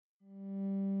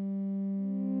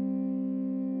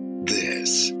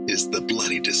This is the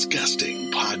Bloody Disgusting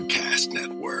Podcast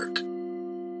Network.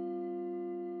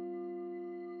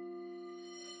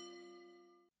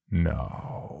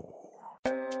 No.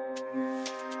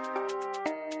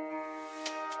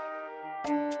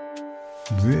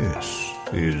 This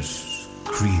is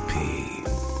Creepy,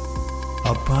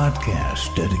 a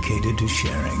podcast dedicated to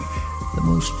sharing the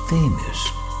most famous,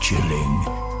 chilling,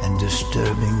 and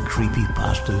disturbing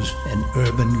creepypastas and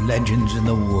urban legends in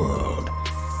the world.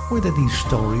 Whether these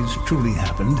stories truly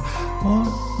happened or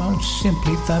are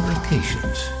simply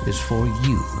fabrications is for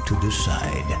you to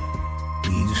decide.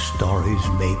 These stories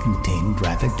may contain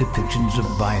graphic depictions of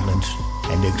violence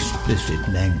and explicit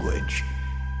language.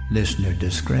 Listener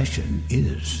discretion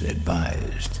is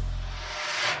advised.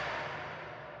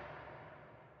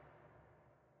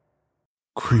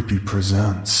 Creepy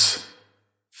presents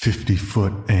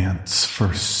 50-Foot Ant's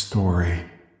first story.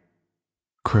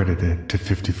 Credited to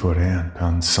 50-Foot Ant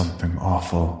on Something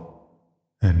Awful.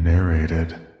 And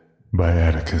narrated by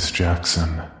Atticus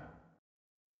Jackson.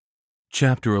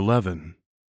 Chapter 11.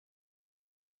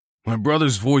 My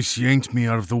brother's voice yanked me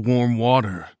out of the warm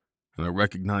water, and I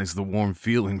recognized the warm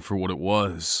feeling for what it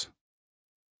was.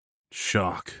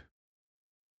 Shock.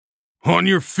 On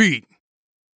your feet!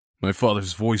 My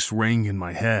father's voice rang in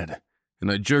my head,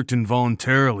 and I jerked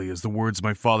involuntarily as the words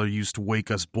my father used to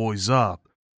wake us boys up,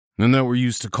 and that were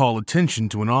used to call attention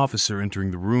to an officer entering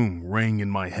the room, rang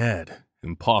in my head,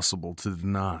 impossible to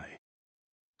deny.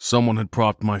 Someone had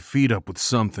propped my feet up with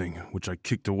something, which I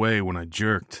kicked away when I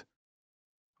jerked.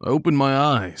 I opened my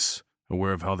eyes,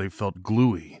 aware of how they felt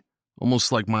gluey,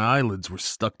 almost like my eyelids were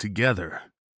stuck together.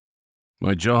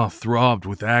 My jaw throbbed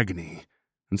with agony,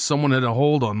 and someone had a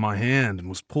hold on my hand and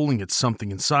was pulling at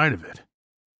something inside of it.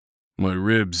 My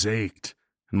ribs ached,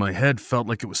 and my head felt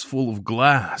like it was full of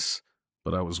glass,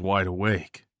 but I was wide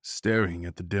awake, staring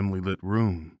at the dimly lit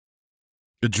room.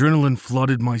 Adrenaline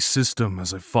flooded my system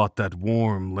as I fought that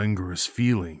warm, languorous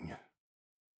feeling.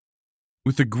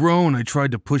 With a groan, I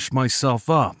tried to push myself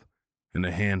up, and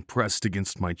a hand pressed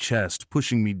against my chest,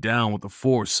 pushing me down with a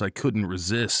force I couldn't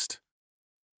resist.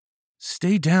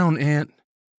 "Stay down, Ant,"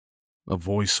 a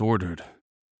voice ordered.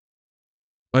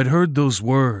 I'd heard those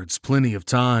words plenty of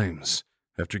times,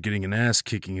 after getting an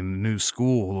ass-kicking in the new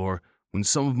school or when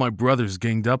some of my brothers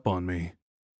ganged up on me.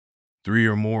 3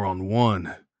 or more on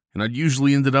one, and I'd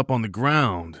usually ended up on the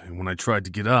ground, and when I tried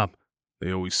to get up, they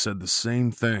always said the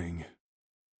same thing.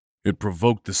 It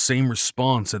provoked the same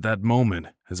response at that moment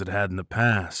as it had in the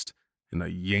past, and I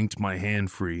yanked my hand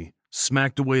free,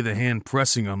 smacked away the hand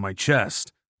pressing on my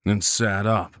chest, and sat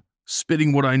up,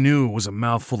 spitting what I knew was a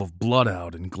mouthful of blood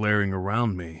out and glaring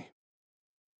around me.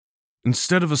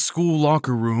 Instead of a school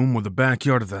locker room or the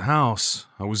backyard of the house,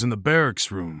 I was in the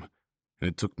barracks room, and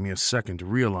it took me a second to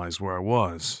realize where I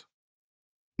was.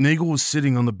 Nagel was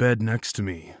sitting on the bed next to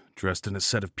me, dressed in a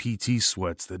set of PT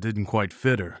sweats that didn't quite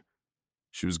fit her.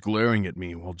 She was glaring at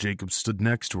me while Jacob stood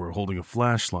next to her holding a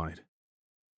flashlight.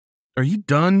 "Are you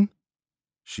done?"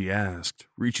 she asked,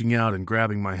 reaching out and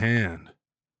grabbing my hand.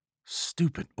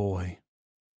 "Stupid boy,"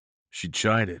 she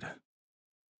chided.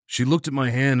 She looked at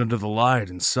my hand under the light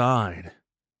and sighed.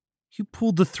 "You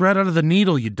pulled the thread out of the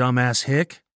needle, you dumbass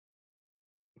hick."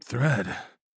 Thread?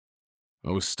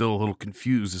 I was still a little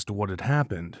confused as to what had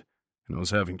happened, and I was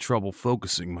having trouble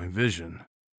focusing my vision.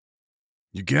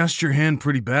 "You gassed your hand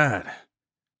pretty bad,"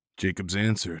 Jacobs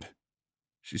answered.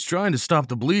 "She's trying to stop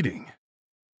the bleeding."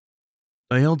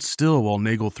 I held still while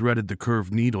Nagel threaded the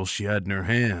curved needle she had in her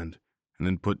hand, and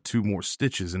then put 2 more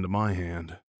stitches into my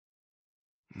hand.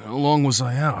 "How long was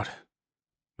I out?"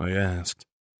 I asked.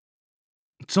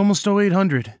 "It's almost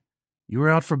 0800. You were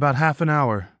out for about half an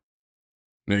hour,"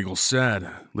 Nagel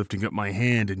said, lifting up my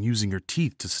hand and using her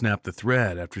teeth to snap the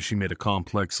thread after she made a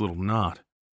complex little knot.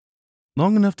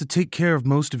 "Long enough to take care of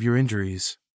most of your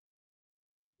injuries."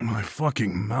 "My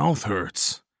fucking mouth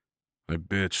hurts," I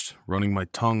bitched, running my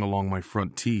tongue along my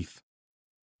front teeth.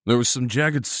 There were some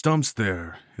jagged stumps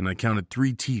there, and I counted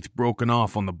 3 teeth broken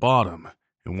off on the bottom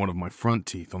and one of my front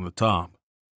teeth on the top.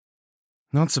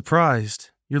 "Not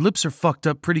surprised. Your lips are fucked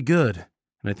up pretty good,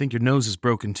 and I think your nose is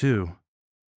broken too."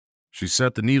 She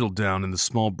set the needle down in the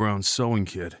small brown sewing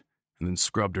kit and then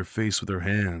scrubbed her face with her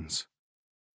hands.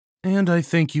 "And I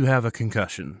think you have a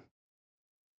concussion."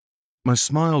 I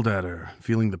smiled at her,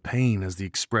 feeling the pain as the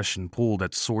expression pulled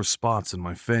at sore spots in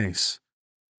my face.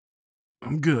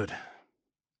 "I'm good,"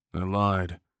 I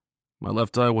lied. My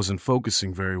left eye wasn't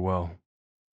focusing very well.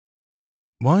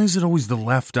 Why is it always the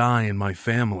left eye in my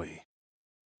family?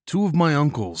 2 of my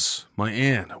uncles, my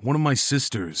aunt, one of my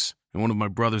sisters, and one of my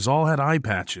brothers all had eye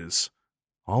patches,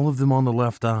 all of them on the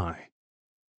left eye.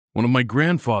 One of my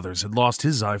grandfathers had lost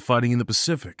his eye fighting in the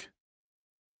Pacific.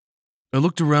 I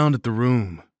looked around at the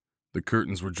room. The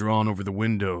curtains were drawn over the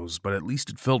windows, but at least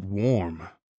it felt warm.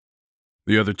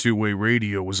 The other two-way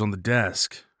radio was on the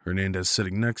desk, Hernandez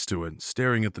sitting next to it,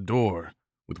 staring at the door,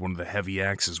 with one of the heavy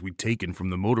axes we'd taken from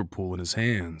the motor pool in his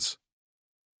hands.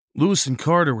 Lewis and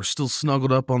Carter were still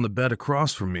snuggled up on the bed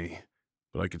across from me,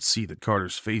 but I could see that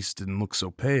Carter's face didn't look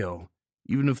so pale,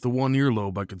 even if the one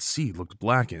earlobe I could see looked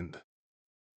blackened.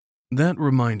 That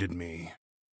reminded me.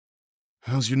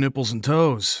 "How's your nipples and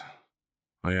toes?"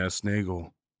 I asked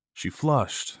Nagel. She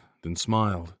flushed, then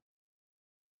smiled.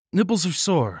 "Nipples are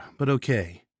sore, but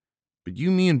okay. But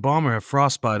you, me, and Bomber have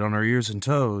frostbite on our ears and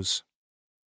toes."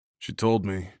 She told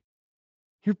me.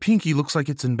 "Your pinky looks like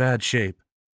it's in bad shape."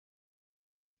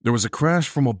 There was a crash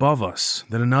from above us,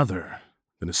 then another,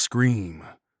 then a scream.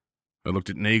 I looked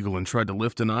at Nagel and tried to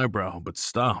lift an eyebrow, but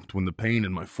stopped when the pain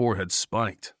in my forehead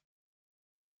spiked.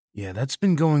 "Yeah, that's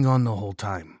been going on the whole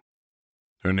time,"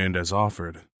 Hernandez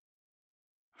offered.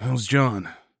 "How's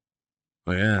John?"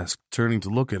 I asked, turning to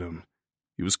look at him.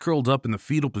 He was curled up in the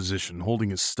fetal position, holding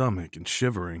his stomach and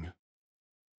shivering.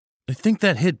 "I think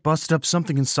that hit busted up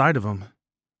something inside of him,"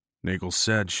 Nagel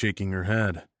said, shaking her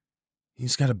head.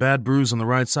 "He's got a bad bruise on the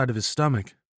right side of his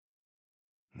stomach."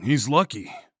 "He's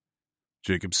lucky,"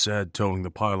 Jacob said, toeing the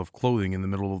pile of clothing in the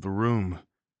middle of the room.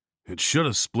 "It should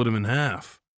have split him in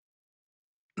half."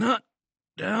 "Not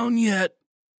down yet,"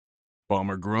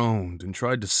 Bomber groaned and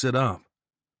tried to sit up.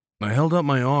 I held up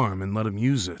my arm and let him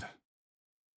use it.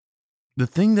 The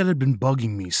thing that had been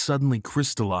bugging me suddenly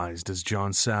crystallized as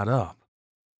John sat up.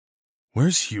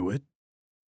 "Where's Hewitt?"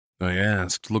 I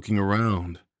asked, looking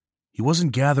around. He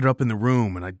wasn't gathered up in the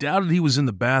room, and I doubted he was in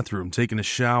the bathroom taking a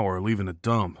shower or leaving a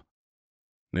dump.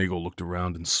 Nagel looked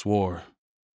around and swore.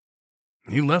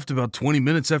 "He left about 20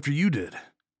 minutes after you did,"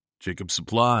 Jacob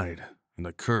supplied, and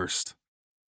I cursed.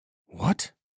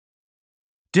 "What?"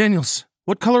 "Daniels,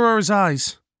 what color are his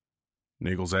eyes?"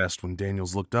 Nagels asked when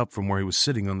Daniels looked up from where he was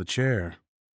sitting on the chair.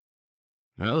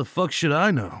 "How the fuck should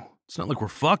I know? It's not like we're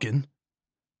fucking,"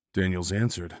 Daniels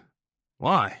answered.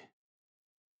 "Why?"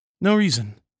 "No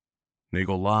reason,"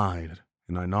 Nagel lied,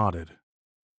 and I nodded.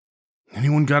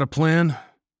 "Anyone got a plan?"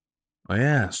 I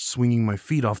asked, swinging my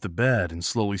feet off the bed and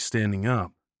slowly standing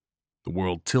up. The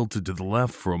world tilted to the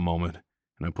left for a moment,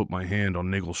 and I put my hand on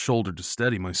Nagel's shoulder to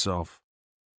steady myself.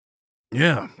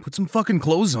 "Yeah, put some fucking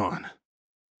clothes on."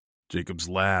 Jacobs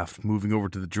laughed, moving over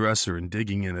to the dresser and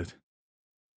digging in it.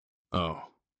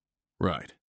 "Oh,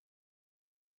 right."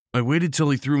 I waited till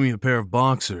he threw me a pair of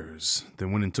boxers,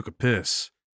 then went and took a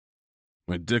piss.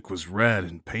 My dick was red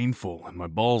and painful, and my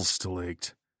balls still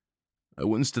ached. I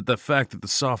winced at the fact that the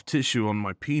soft tissue on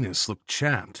my penis looked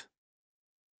chapped.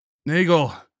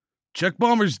 "Nagel, check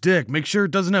Bomber's dick, make sure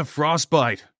it doesn't have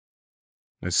frostbite,"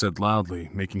 I said loudly,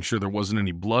 making sure there wasn't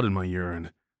any blood in my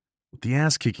urine. With the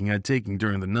ass-kicking I'd taken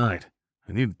during the night,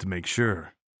 I needed to make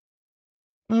sure.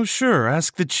 "Oh, sure,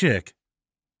 ask the chick."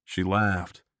 She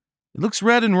laughed. "It looks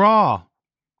red and raw."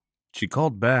 She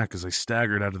called back as I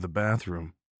staggered out of the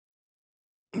bathroom.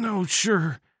 "No,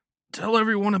 sure. Tell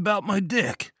everyone about my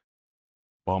dick,"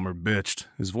 Bomber bitched,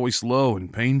 his voice low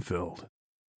and pain-filled.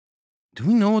 "Do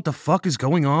we know what the fuck is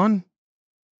going on?"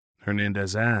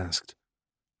 Hernandez asked.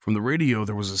 From the radio,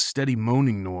 there was a steady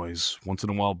moaning noise, once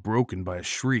in a while broken by a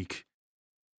shriek.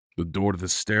 The door to the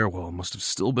stairwell must have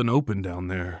still been open down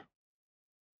there.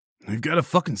 "They've got a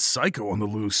fucking psycho on the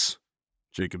loose,"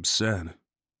 Jacob said.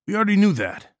 "We already knew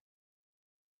that."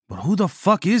 "But who the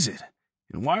fuck is it?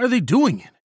 And why are they doing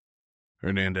it?"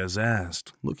 Hernandez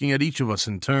asked, looking at each of us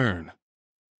in turn.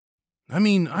 "I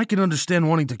mean, I can understand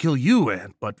wanting to kill you,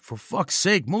 Ed, but for fuck's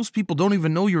sake, most people don't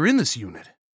even know you're in this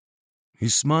unit." He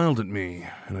smiled at me,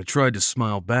 and I tried to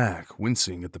smile back,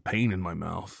 wincing at the pain in my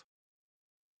mouth.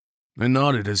 I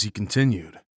nodded as he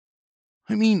continued.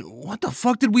 "I mean, what the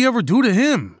fuck did we ever do to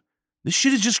him? This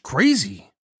shit is just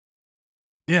crazy."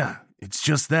 "Yeah, it's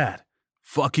just that.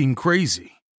 Fucking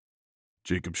crazy."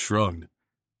 Jacob shrugged.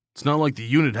 "It's not like the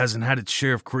unit hasn't had its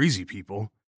share of crazy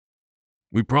people.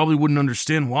 We probably wouldn't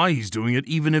understand why he's doing it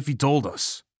even if he told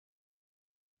us."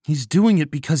 "He's doing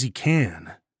it because he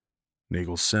can,"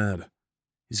 Nagel said.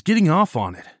 "He's getting off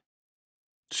on it."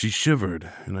 She shivered,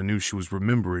 and I knew she was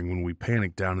remembering when we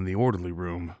panicked down in the orderly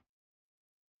room.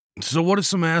 "So what if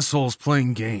some asshole's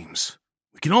playing games?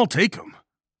 We can all take him,"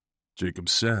 Jacob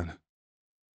said.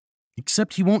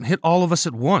 "Except he won't hit all of us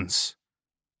at once,"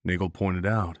 Nagel pointed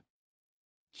out.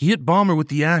 "He hit Bomber with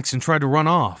the axe and tried to run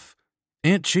off.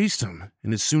 Ant chased him,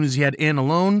 and as soon as he had Ann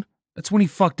alone, that's when he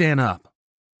fucked Ann up."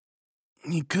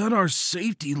 "He cut our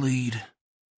safety lead,"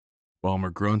 Bomber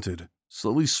grunted,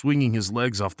 slowly swinging his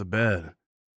legs off the bed.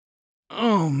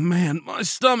 Oh man, my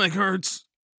stomach hurts.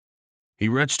 He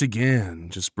retched again,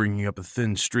 just bringing up a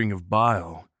thin string of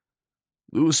bile.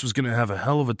 Lewis was going to have a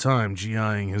hell of a time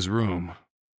GIing his room.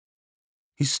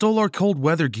 He stole our cold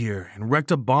weather gear and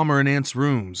wrecked up Bomber and Ant's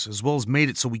rooms, as well as made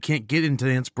it so we can't get into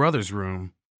Ant's brother's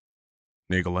room.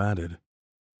 Nagel added.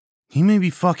 He may be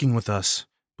fucking with us,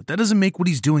 but that doesn't make what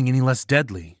he's doing any less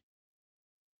deadly.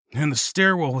 And the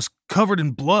stairwell was covered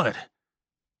in blood,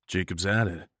 Jacobs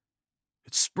added.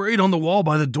 It sprayed on the wall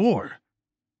by the door.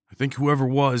 I think whoever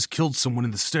was killed someone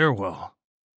in the stairwell.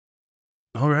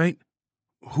 All right,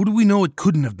 who do we know it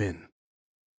couldn't have been?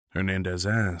 Hernandez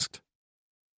asked.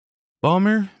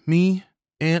 Bomber, me,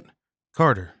 Ant,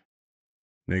 Carter,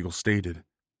 Nagel stated.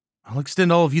 I'll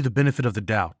extend all of you the benefit of the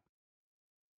doubt.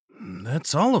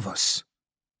 That's all of us,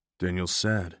 Daniel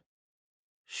said.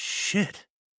 Shit.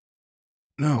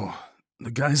 No,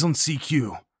 the guys on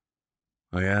CQ,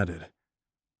 I added.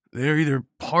 They're either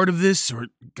part of this or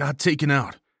got taken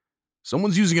out.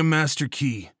 Someone's using a master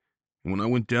key, and when I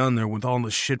went down there when all the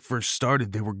shit first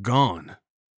started, they were gone.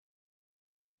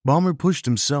 Bomber pushed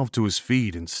himself to his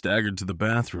feet and staggered to the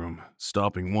bathroom,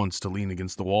 stopping once to lean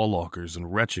against the wall lockers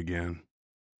and retch again.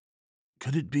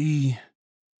 Could it be...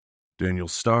 Daniel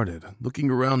started, looking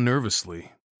around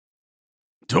nervously.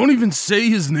 Don't even say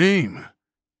his name,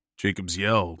 Jacobs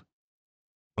yelled.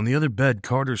 On the other bed,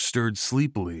 Carter stirred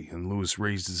sleepily, and Lewis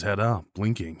raised his head up,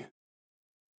 blinking.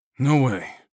 No way,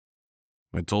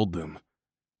 I told them.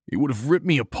 He would have ripped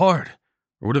me apart,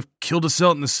 or would have killed us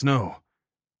out in the snow.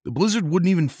 The blizzard wouldn't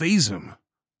even faze him.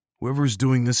 Whoever is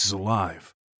doing this is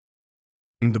alive.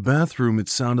 In the bathroom, it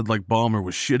sounded like Bomber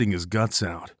was shitting his guts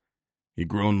out. He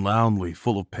groaned loudly,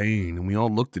 full of pain, and we all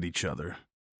looked at each other.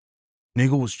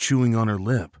 Nagel was chewing on her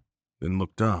lip, then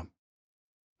looked up.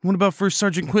 What about First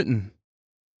Sergeant Quinton?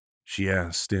 She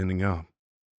asked, standing up.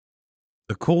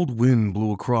 A cold wind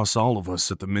blew across all of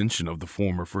us at the mention of the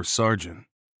former First Sergeant.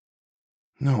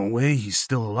 No way he's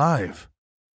still alive,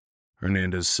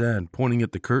 Hernandez said, pointing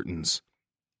at the curtains.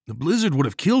 The blizzard would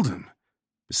have killed him.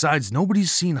 Besides,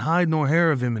 nobody's seen hide nor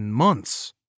hair of him in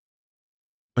months.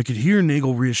 I could hear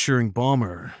Nagel reassuring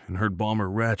Bomber, and heard Bomber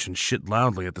retch and shit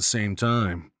loudly at the same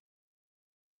time.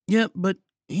 Yeah, but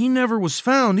he never was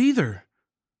found either,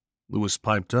 Lewis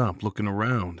piped up, looking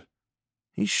around.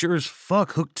 He sure as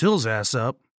fuck hooked Till's ass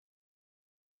up.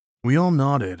 We all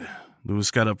nodded.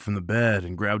 Lewis got up from the bed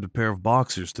and grabbed a pair of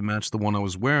boxers to match the one I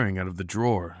was wearing out of the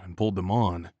drawer and pulled them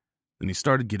on. Then he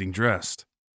started getting dressed.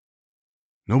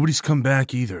 Nobody's come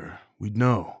back either. We'd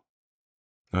know,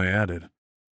 I added.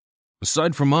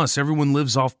 Aside from us, everyone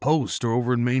lives off post or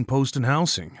over in main post and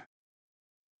housing.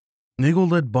 Nagel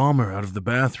led Bomber out of the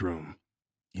bathroom.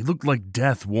 He looked like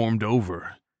death warmed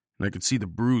over, and I could see the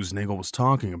bruise Nagel was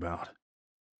talking about.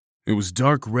 It was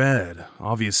dark red,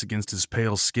 obvious against his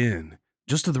pale skin,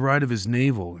 just to the right of his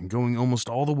navel and going almost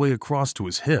all the way across to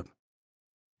his hip.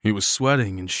 He was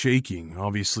sweating and shaking,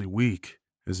 obviously weak,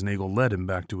 as Nagel led him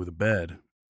back to the bed.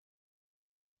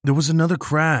 There was another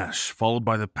crash, followed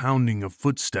by the pounding of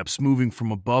footsteps moving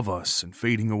from above us and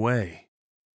fading away.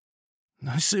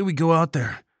 I say we go out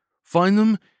there, find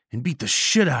them, and beat the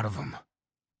shit out of them,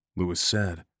 Lewis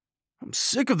said. I'm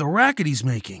sick of the racket he's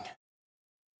making.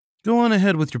 Go on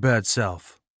ahead with your bad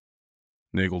self,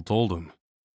 Nagel told him.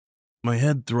 My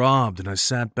head throbbed and I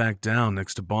sat back down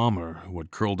next to Bomber, who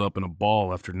had curled up in a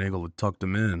ball after Nagel had tucked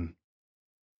him in.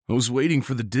 I was waiting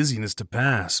for the dizziness to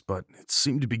pass, but it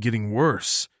seemed to be getting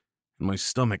worse, and my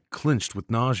stomach clenched with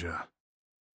nausea.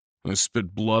 I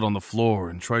spit blood on the floor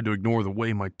and tried to ignore the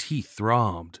way my teeth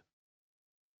throbbed.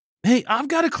 Hey, I've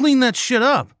got to clean that shit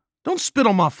up. Don't spit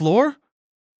on my floor,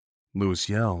 Lewis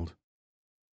yelled.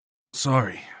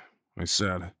 Sorry, I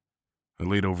said. I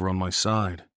laid over on my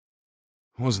side.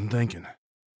 I wasn't thinking.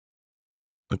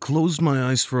 I closed my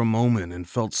eyes for a moment and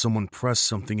felt someone press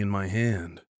something in my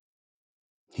hand.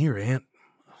 Here, Ant,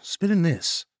 spit in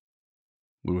this,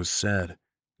 Lewis said,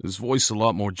 his voice a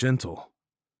lot more gentle.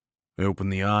 I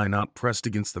opened the eye not pressed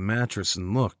against the mattress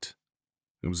and looked.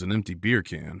 It was an empty beer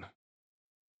can.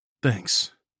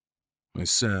 Thanks, I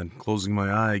said, closing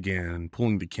my eye again and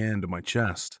pulling the can to my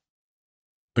chest.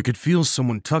 I could feel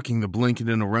someone tucking the blanket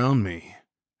in around me,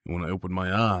 and when I opened my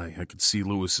eye, I could see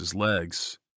Lewis's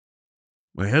legs.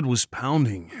 My head was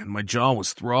pounding, and my jaw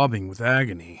was throbbing with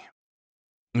agony.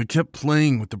 I kept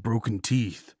playing with the broken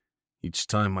teeth. Each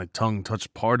time my tongue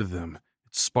touched part of them,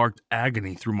 it sparked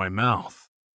agony through my mouth.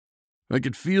 I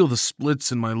could feel the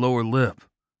splits in my lower lip,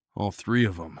 all three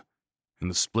of them, and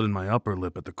the split in my upper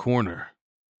lip at the corner.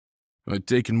 I'd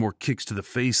taken more kicks to the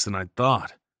face than I'd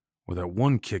thought, or that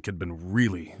one kick had been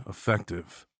really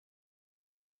effective.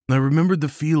 I remembered the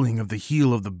feeling of the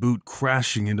heel of the boot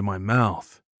crashing into my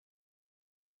mouth.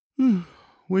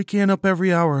 Waking up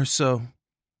every hour or so.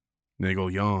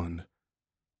 Nagel yawned.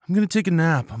 I'm gonna take a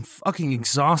nap. I'm fucking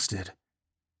exhausted.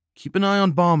 Keep an eye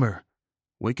on Bomber.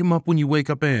 Wake him up when you wake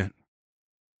up Ant.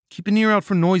 Keep an ear out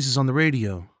for noises on the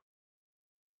radio.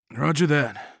 Roger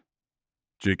that,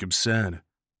 Jacob said.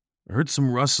 I heard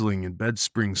some rustling and bed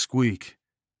springs squeak.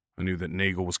 I knew that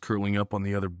Nagel was curling up on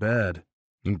the other bed,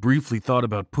 and briefly thought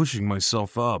about pushing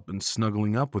myself up and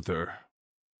snuggling up with her.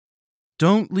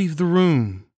 Don't leave the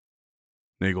room,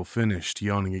 Nagel finished,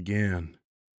 yawning again.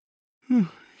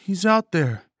 He's out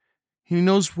there. He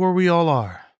knows where we all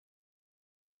are.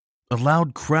 A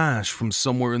loud crash from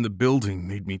somewhere in the building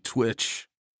made me twitch.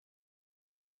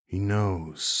 He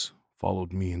knows,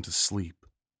 followed me into sleep.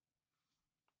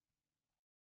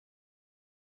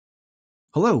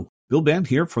 Hello, Bill Band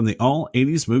here from the All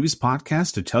 80s Movies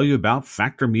podcast to tell you about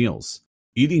Factor Meals.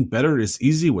 Eating better is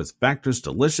easy with Factor's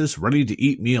delicious,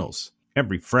 ready-to-eat meals.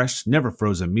 Every fresh,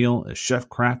 never-frozen meal is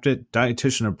chef-crafted,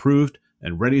 dietitian-approved,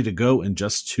 and ready to go in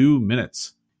just 2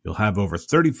 minutes. You'll have over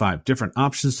 35 different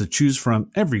options to choose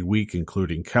from every week,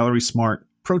 including Calorie Smart,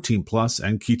 Protein Plus,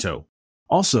 and Keto.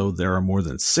 Also, there are more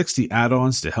than 60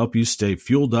 add-ons to help you stay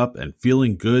fueled up and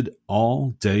feeling good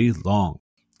all day long.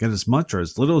 Get as much or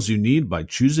as little as you need by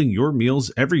choosing your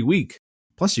meals every week.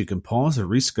 Plus, you can pause or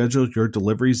reschedule your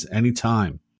deliveries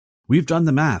anytime. We've done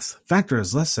the math. Factor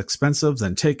is less expensive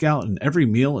than takeout, and every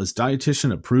meal is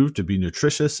dietitian approved to be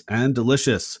nutritious and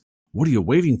delicious. What are you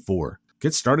waiting for?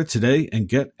 Get started today and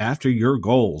get after your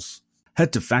goals.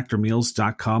 Head to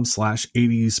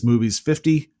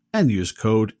factormeals.com/80smovies50 and use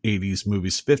code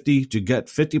 80smovies50 to get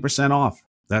 50% off.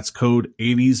 That's code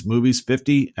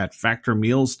 80smovies50 at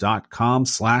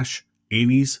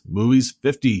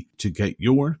factormeals.com/80smovies50 to get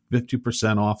your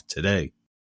 50% off today.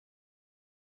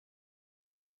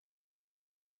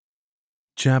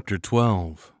 Chapter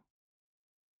 12.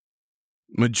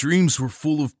 My dreams were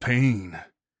full of pain,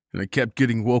 and I kept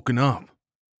getting woken up.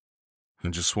 I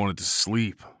just wanted to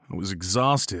sleep. I was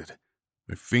exhausted.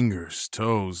 My fingers,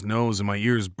 toes, nose, and my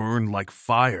ears burned like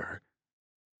fire.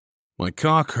 My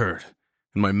cock hurt,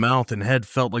 and my mouth and head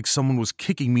felt like someone was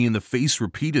kicking me in the face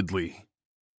repeatedly.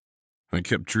 I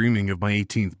kept dreaming of my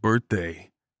 18th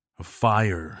birthday, of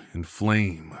fire and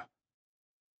flame.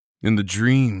 In the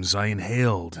dreams, I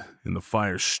inhaled, and the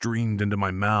fire streamed into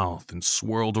my mouth and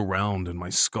swirled around in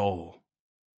my skull.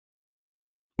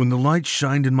 When the light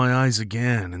shined in my eyes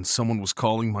again and someone was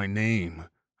calling my name,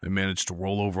 I managed to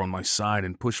roll over on my side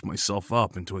and push myself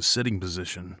up into a sitting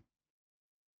position.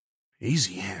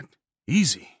 Easy, Ant,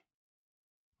 easy,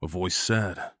 a voice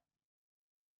said.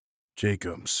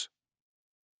 Jacobs.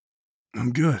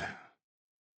 I'm good,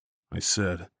 I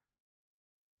said.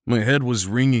 My head was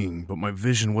ringing, but my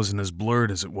vision wasn't as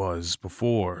blurred as it was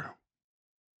before.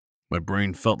 My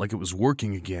brain felt like it was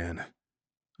working again.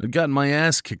 I'd gotten my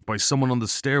ass kicked by someone on the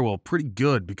stairwell pretty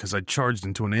good because I'd charged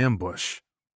into an ambush.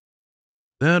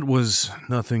 That was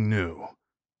nothing new.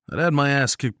 I'd had my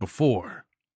ass kicked before.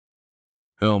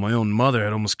 Hell, my own mother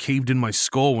had almost caved in my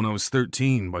skull when I was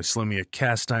 13 by slamming a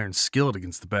cast iron skillet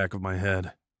against the back of my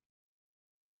head.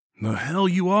 The hell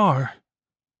you are,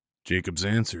 Jacobs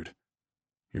answered.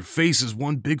 Your face is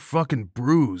one big fucking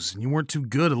bruise, and you weren't too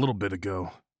good a little bit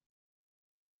ago.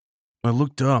 I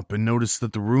looked up and noticed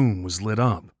that the room was lit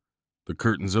up, the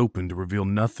curtains open to reveal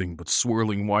nothing but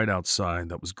swirling white outside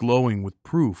that was glowing with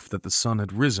proof that the sun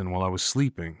had risen while I was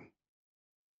sleeping.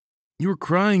 You were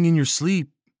crying in your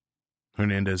sleep,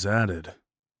 Hernandez added.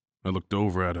 I looked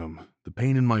over at him, the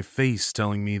pain in my face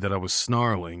telling me that I was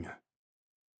snarling.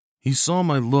 He saw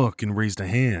my look and raised a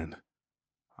hand.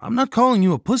 I'm not calling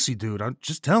you a pussy, dude. I'm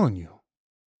just telling you.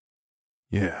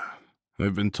 Yeah,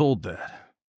 I've been told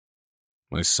that.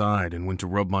 I sighed and went to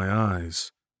rub my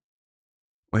eyes.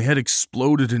 My head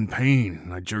exploded in pain,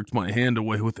 and I jerked my hand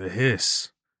away with a hiss.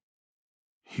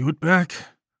 Hewitt back?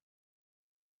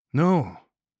 No,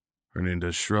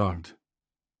 Hernandez shrugged.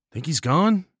 Think he's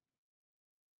gone?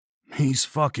 He's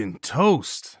fucking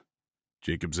toast,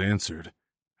 Jacobs answered,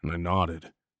 and I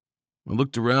nodded. I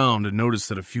looked around and noticed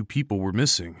that a few people were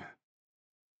missing.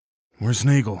 Where's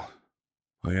Nagel?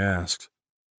 I asked.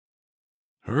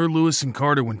 Her, Lewis, and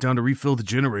Carter went down to refill the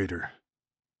generator,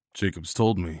 Jacobs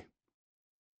told me.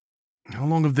 How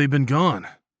long have they been gone?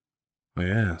 I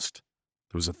asked.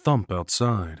 There was a thump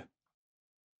outside.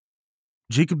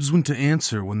 Jacobs went to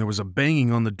answer when there was a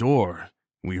banging on the door,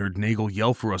 and we heard Nagel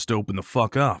yell for us to open the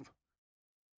fuck up.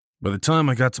 By the time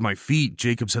I got to my feet,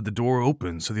 Jacobs had the door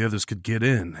open so the others could get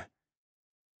in.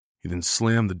 He then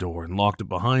slammed the door and locked it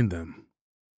behind them.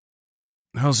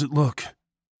 How's it look?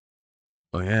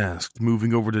 I asked,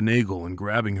 moving over to Nagel and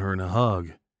grabbing her in a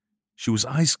hug. She was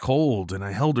ice cold, and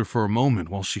I held her for a moment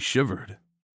while she shivered.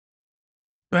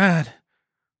 Bad.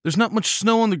 There's not much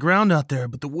snow on the ground out there,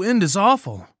 but the wind is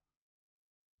awful.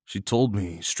 She told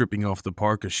me, stripping off the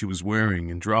parka she was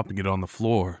wearing and dropping it on the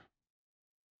floor.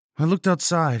 I looked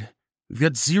outside. We've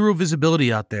got zero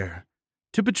visibility out there.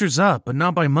 Temperature's up, but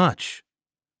not by much.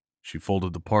 She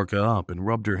folded the parka up and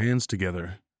rubbed her hands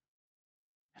together.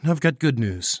 And I've got good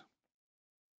news.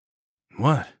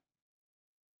 What?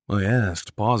 I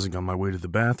asked, pausing on my way to the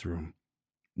bathroom.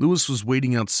 Lewis was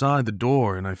waiting outside the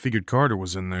door, and I figured Carter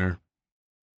was in there.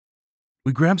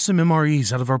 We grabbed some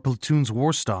MREs out of our platoon's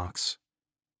war stocks,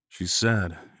 she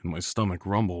said, and my stomach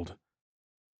rumbled.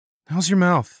 How's your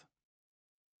mouth?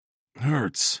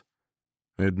 Hurts,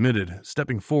 I admitted,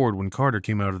 stepping forward when Carter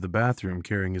came out of the bathroom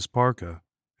carrying his parka,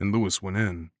 and Lewis went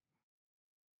in.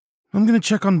 I'm going to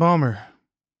check on Bomber,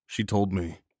 she told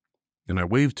me, and I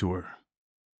waved to her.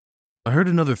 I heard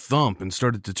another thump and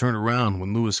started to turn around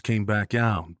when Lewis came back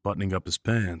out, buttoning up his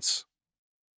pants.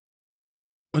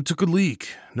 I took a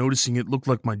leak, noticing it looked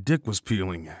like my dick was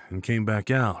peeling, and came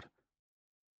back out.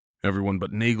 Everyone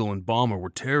but Nagel and Bomber were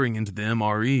tearing into the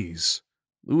MREs,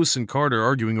 Lewis and Carter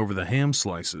arguing over the ham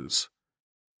slices.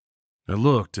 I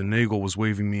looked, and Nagel was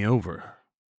waving me over.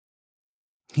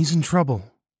 He's in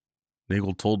trouble,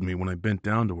 Nagel told me when I bent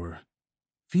down to her.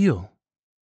 Feel.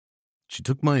 She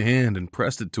took my hand and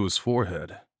pressed it to his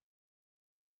forehead.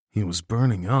 He was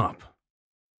burning up.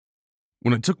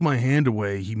 When I took my hand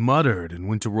away, he muttered and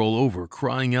went to roll over,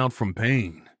 crying out from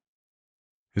pain.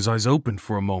 His eyes opened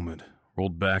for a moment,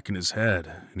 rolled back in his head,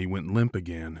 and he went limp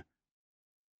again.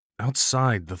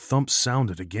 Outside, the thump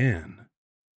sounded again.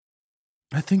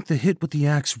 I think the hit with the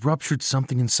axe ruptured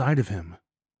something inside of him,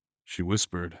 she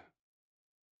whispered.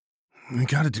 We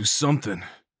gotta do something,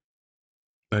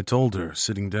 I told her,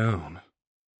 sitting down.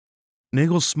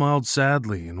 Nagel smiled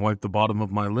sadly and wiped the bottom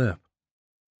of my lip.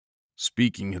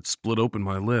 Speaking had split open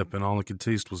my lip, and all I could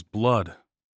taste was blood.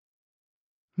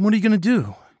 What are you going to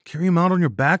do? Carry him out on your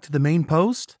back to the main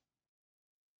post?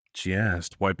 She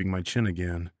asked, wiping my chin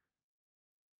again.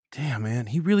 Damn, man,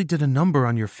 he really did a number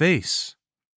on your face.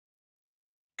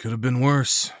 Could have been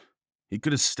worse. He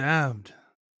could have stabbed.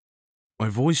 My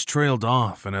voice trailed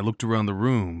off, and I looked around the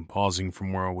room, pausing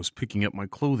from where I was picking up my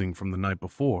clothing from the night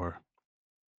before.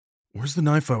 Where's the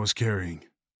knife I was carrying?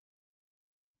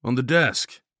 On the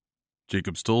desk,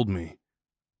 Jacobs told me.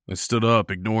 I stood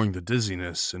up, ignoring the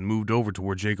dizziness, and moved over to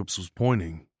where Jacobs was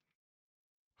pointing.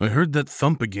 I heard that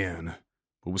thump again,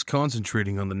 but was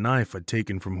concentrating on the knife I'd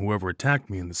taken from whoever attacked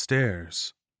me in the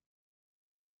stairs.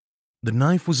 The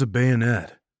knife was a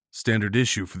bayonet, standard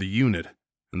issue for the unit,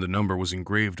 and the number was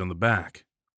engraved on the back.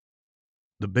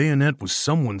 The bayonet was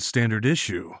someone's standard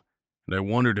issue, and I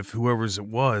wondered if whoever's it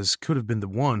was could have been the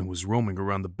one who was roaming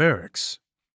around the barracks.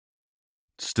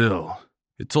 Still,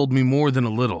 it told me more than a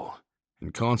little,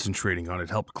 and concentrating on it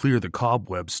helped clear the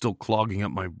cobwebs still clogging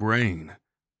up my brain.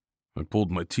 I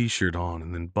pulled my t-shirt on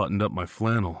and then buttoned up my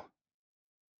flannel.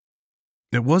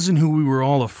 It wasn't who we were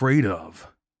all afraid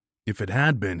of. If it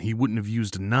had been, he wouldn't have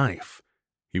used a knife.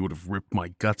 He would have ripped my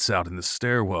guts out in the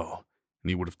stairwell, and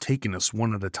he would have taken us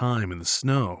one at a time in the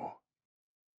snow.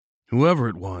 Whoever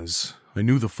it was, I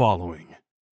knew the following.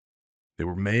 They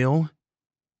were male,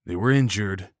 they were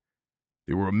injured,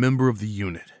 they were a member of the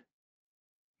unit.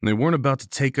 And they weren't about to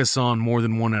take us on more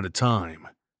than one at a time.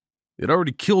 They'd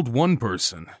already killed one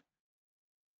person,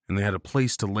 and they had a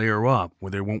place to layer up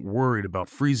where they weren't worried about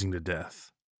freezing to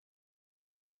death.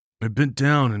 I bent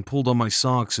down and pulled on my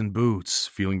socks and boots,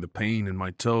 feeling the pain in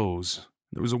my toes.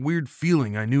 There was a weird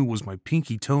feeling I knew was my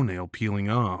pinky toenail peeling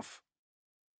off.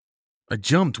 I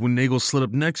jumped when Nagel slid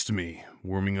up next to me,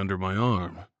 worming under my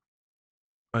arm.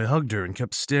 I hugged her and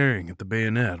kept staring at the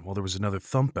bayonet while there was another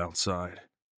thump outside.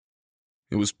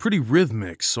 It was pretty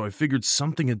rhythmic, so I figured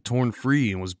something had torn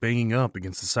free and was banging up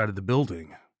against the side of the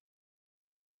building.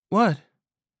 What?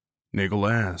 Nagel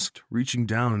asked, reaching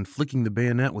down and flicking the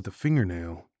bayonet with a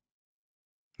fingernail.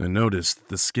 I noticed that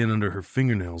the skin under her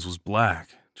fingernails was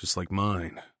black, just like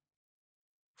mine.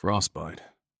 Frostbite.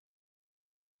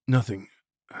 Nothing.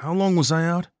 How long was I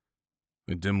out?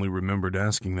 I dimly remembered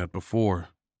asking that before.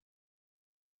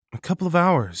 A couple of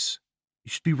hours.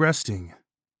 You should be resting.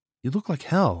 You look like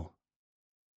hell.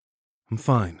 I'm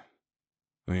fine,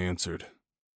 I answered.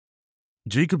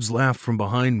 Jacobs laughed from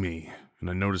behind me, and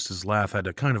I noticed his laugh had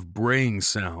a kind of braying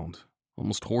sound,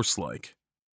 almost horse-like.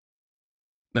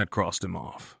 That crossed him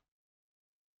off.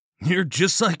 You're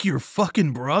just like your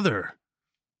fucking brother,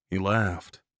 he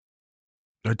laughed.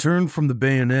 I turned from the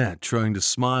bayonet, trying to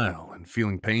smile and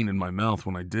feeling pain in my mouth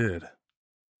when I did.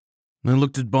 I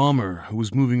looked at Balmer, who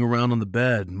was moving around on the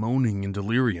bed, moaning in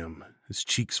delirium, his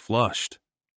cheeks flushed.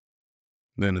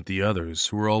 Then at the others,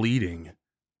 who were all eating.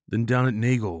 Then down at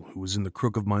Nagel, who was in the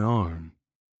crook of my arm.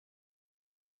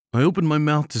 I opened my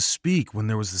mouth to speak when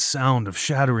there was the sound of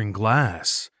shattering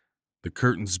glass. The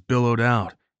curtains billowed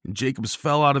out, and Jacobs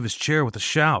fell out of his chair with a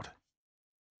shout.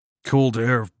 Cold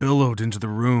air billowed into the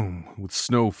room, with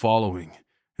snow following,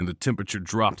 and the temperature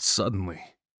dropped suddenly.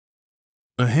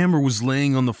 A hammer was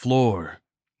laying on the floor,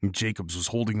 and Jacobs was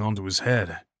holding onto his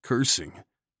head, cursing.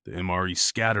 The MRE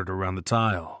scattered around the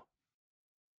tile.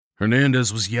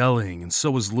 Hernandez was yelling, and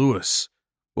so was Lewis,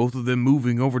 both of them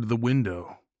moving over to the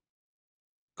window.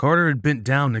 Carter had bent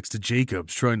down next to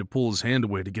Jacobs, trying to pull his hand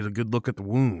away to get a good look at the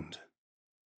wound.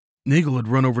 Nagel had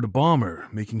run over to Balmer,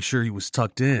 making sure he was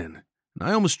tucked in, and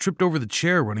I almost tripped over the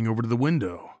chair running over to the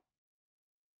window.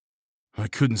 I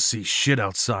couldn't see shit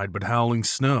outside but howling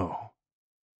snow.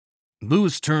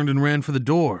 Lewis turned and ran for the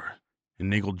door, and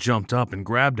Nagel jumped up and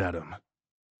grabbed at him.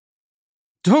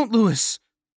 "Don't, Lewis!"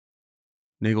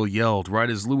 Nagel yelled right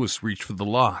as Lewis reached for the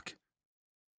lock.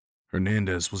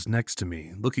 Hernandez was next to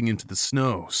me, looking into the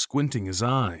snow, squinting his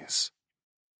eyes.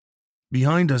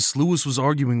 Behind us, Lewis was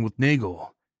arguing with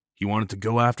Nagel. He wanted to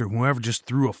go after whoever just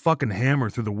threw a fucking hammer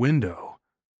through the window.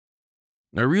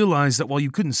 I realized that while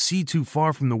you couldn't see too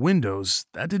far from the windows,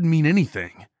 that didn't mean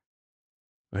anything.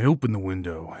 I opened the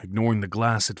window, ignoring the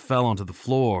glass that fell onto the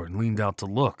floor, and leaned out to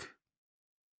look.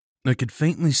 I could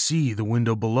faintly see the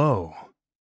window below.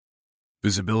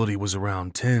 Visibility was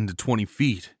around 10 to 20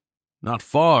 feet. Not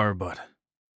far, but...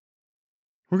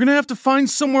 "We're gonna have to find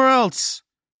somewhere else!"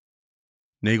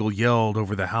 Nagel yelled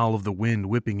over the howl of the wind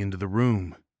whipping into the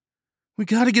room. "We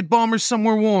gotta get Balmer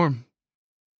somewhere warm."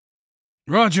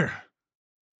 "Roger!"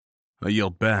 I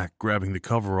yelled back, grabbing the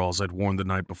coveralls I'd worn the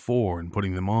night before and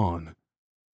putting them on.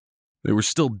 They were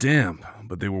still damp,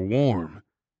 but they were warm,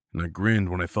 and I grinned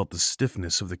when I felt the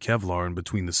stiffness of the Kevlar in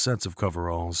between the sets of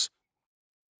coveralls.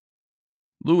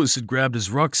 Lewis had grabbed his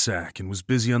rucksack and was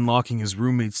busy unlocking his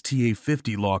roommate's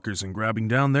TA-50 lockers and grabbing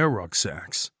down their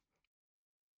rucksacks.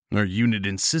 Our unit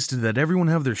insisted that everyone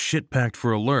have their shit packed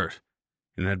for alert,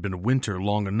 and it had been winter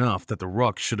long enough that the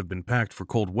ruck should have been packed for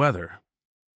cold weather.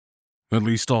 At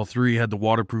least all three had the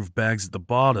waterproof bags at the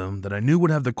bottom that I knew would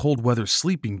have the cold weather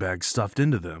sleeping bags stuffed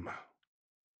into them.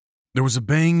 There was a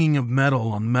banging of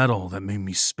metal on metal that made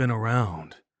me spin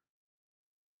around.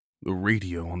 The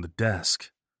radio on the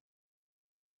desk.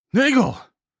 "Nagel!"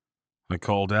 I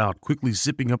called out, quickly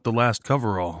zipping up the last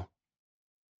coverall.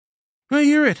 "I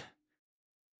hear it,"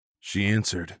 she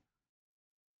answered.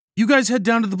 "You guys head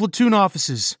down to the platoon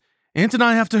offices. Ant and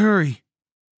I have to hurry."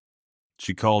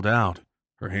 She called out,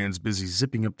 her hands busy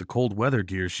zipping up the cold weather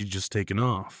gear she'd just taken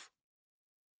off.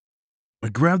 I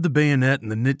grabbed the bayonet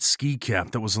and the knit ski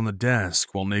cap that was on the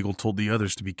desk while Nagel told the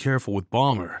others to be careful with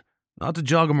Balmer, not to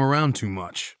jog him around too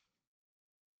much.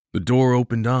 The door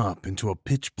opened up into a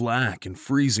pitch black and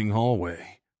freezing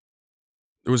hallway.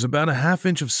 There was about a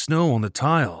half-inch of snow on the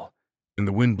tile, and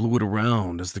the wind blew it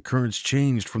around as the currents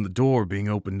changed from the door being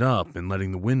opened up and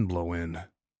letting the wind blow in.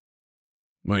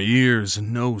 My ears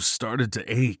and nose started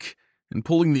to ache, and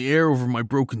pulling the air over my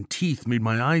broken teeth made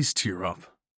my eyes tear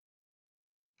up.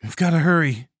 "We've got to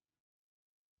hurry,"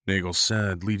 Nagel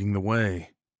said, leading the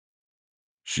way.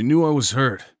 She knew I was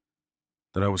hurt,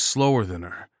 that I was slower than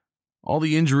her, all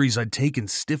the injuries I'd taken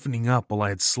stiffening up while I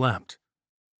had slept.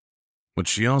 But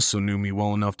she also knew me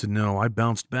well enough to know I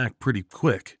bounced back pretty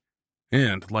quick,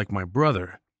 and, like my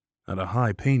brother, had a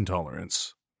high pain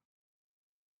tolerance.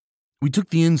 We took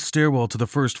the inn stairwell to the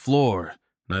first floor,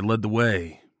 and I led the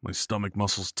way, my stomach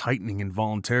muscles tightening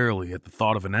involuntarily at the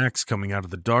thought of an axe coming out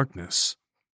of the darkness.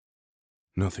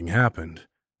 Nothing happened,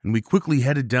 and we quickly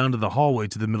headed down to the hallway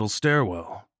to the middle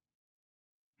stairwell.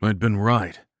 I'd been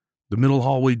right. The middle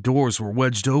hallway doors were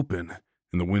wedged open,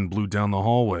 and the wind blew down the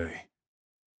hallway.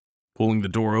 Pulling the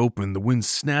door open, the wind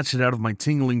snatched it out of my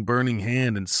tingling, burning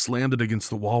hand and slammed it against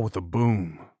the wall with a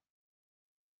boom.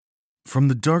 From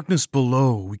the darkness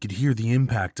below, we could hear the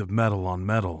impact of metal on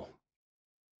metal.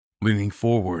 Leaning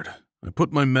forward, I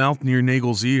put my mouth near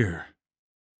Nagel's ear.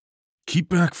 "Keep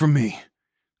back from me.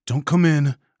 Don't come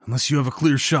in unless you have a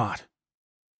clear shot,"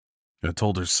 I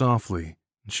told her softly,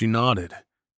 and she nodded.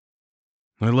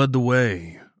 I led the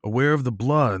way, aware of the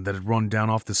blood that had run down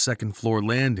off the second-floor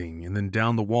landing and then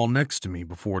down the wall next to me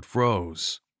before it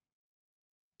froze.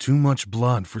 Too much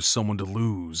blood for someone to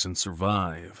lose and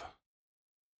survive.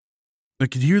 I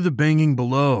could hear the banging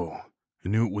below. I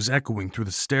knew it was echoing through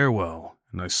the stairwell,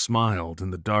 and I smiled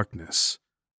in the darkness.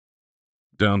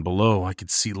 Down below, I could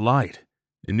see light,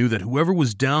 and knew that whoever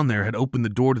was down there had opened the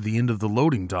door to the end of the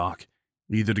loading dock,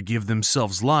 either to give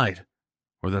themselves light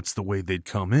or that's the way they'd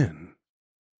come in.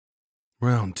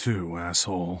 Round 2,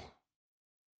 asshole.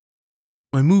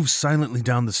 I moved silently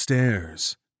down the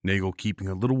stairs, Nagel keeping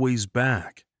a little ways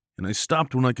back, and I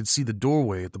stopped when I could see the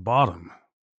doorway at the bottom.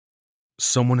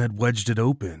 Someone had wedged it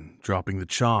open, dropping the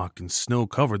chalk, and snow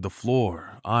covered the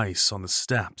floor, ice on the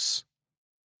steps.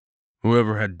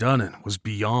 Whoever had done it was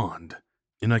beyond,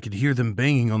 and I could hear them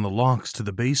banging on the locks to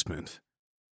the basement.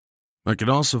 I could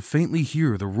also faintly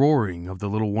hear the roaring of the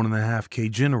little 1.5K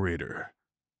generator.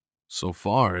 So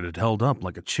far, it had held up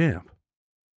like a champ.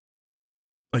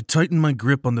 I tightened my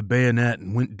grip on the bayonet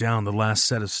and went down the last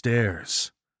set of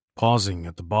stairs, pausing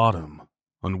at the bottom,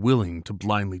 unwilling to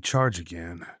blindly charge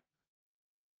again.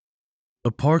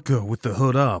 A parka with the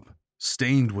hood up,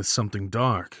 stained with something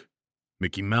dark,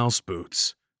 Mickey Mouse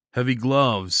boots, heavy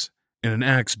gloves, and an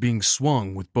axe being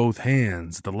swung with both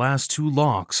hands at the last 2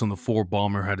 locks on the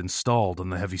 4-bomber had installed on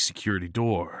the heavy security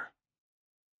door.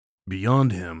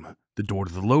 Beyond him, the door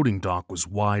to the loading dock was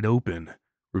wide open,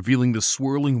 revealing the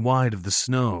swirling wide of the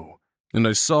snow, and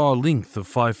I saw a length of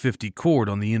 550 cord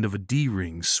on the end of a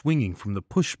D-ring swinging from the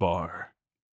push bar.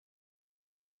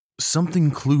 Something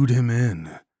clued him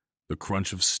in. The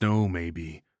crunch of snow,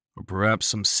 maybe, or perhaps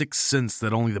some sixth sense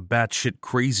that only the batshit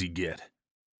crazy get.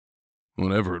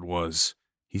 Whatever it was,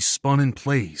 he spun in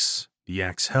place, the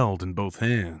axe held in both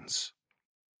hands.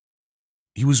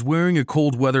 He was wearing a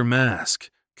cold weather mask,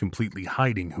 completely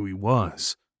hiding who he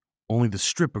was, only the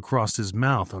strip across his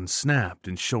mouth unsnapped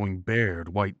and showing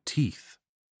bared white teeth.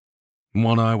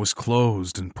 One eye was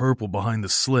closed and purple behind the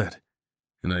slit,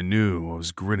 and I knew I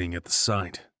was grinning at the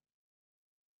sight.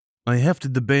 I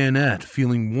hefted the bayonet,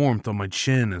 feeling warmth on my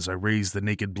chin as I raised the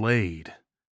naked blade.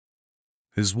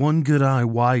 His one good eye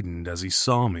widened as he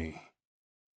saw me.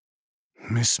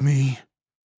 "Miss me?"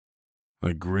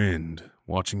 I grinned,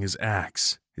 watching his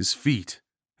axe, his feet,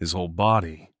 his whole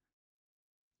body.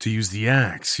 To use the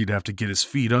axe, he'd have to get his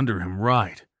feet under him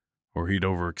right, or he'd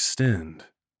overextend.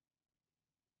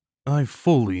 I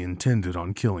fully intended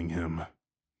on killing him.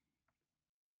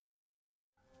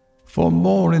 For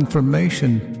more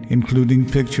information, including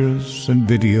pictures and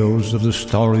videos of the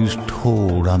stories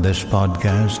told on this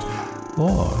podcast,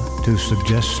 or to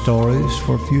suggest stories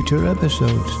for future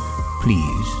episodes,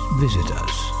 please visit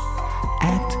us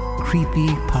at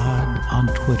CreepyPod on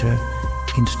Twitter,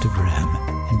 Instagram,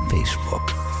 and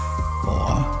Facebook,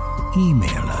 or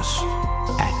email us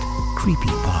at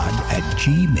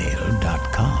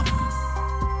creepypod@gmail.com.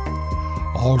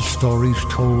 All stories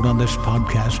told on this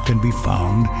podcast can be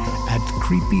found at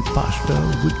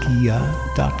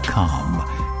creepypastawikia.com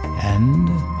and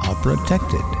are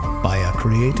protected by a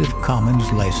Creative Commons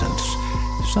license.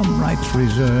 Some rights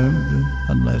reserved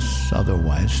unless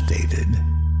otherwise stated.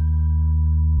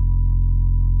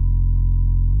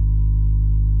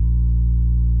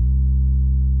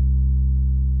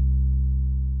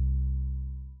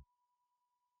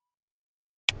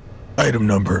 Item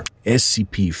number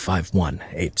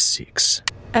SCP-5186.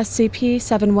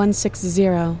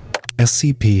 SCP-7160.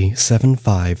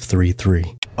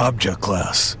 SCP-7533. Object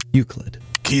Class Euclid.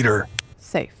 Keter.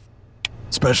 Safe.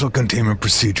 Special Containment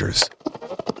Procedures.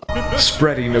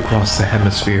 Spreading across the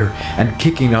hemisphere and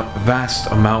kicking up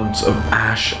vast amounts of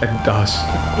ash and dust.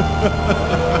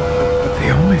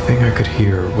 The only thing I could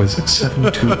hear was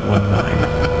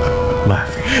 7219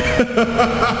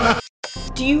 laughing.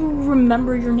 Do you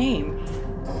remember your name?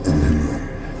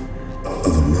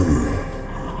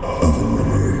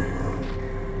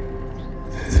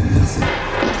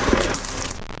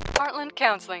 Heartland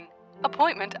Counseling.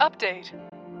 Appointment update.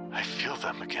 I feel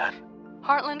them again.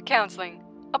 Heartland Counseling.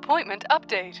 Appointment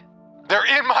update. They're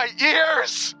in my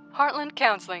ears! Heartland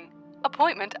Counseling.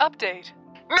 Appointment update.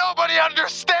 Nobody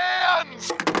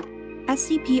understands!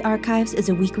 SCP Archives is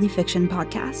a weekly fiction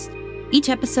podcast. Each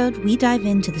episode, we dive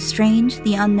into the strange,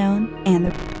 the unknown, and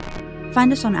the...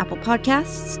 Find us on Apple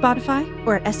Podcasts, Spotify,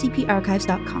 or at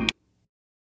scparchives.com.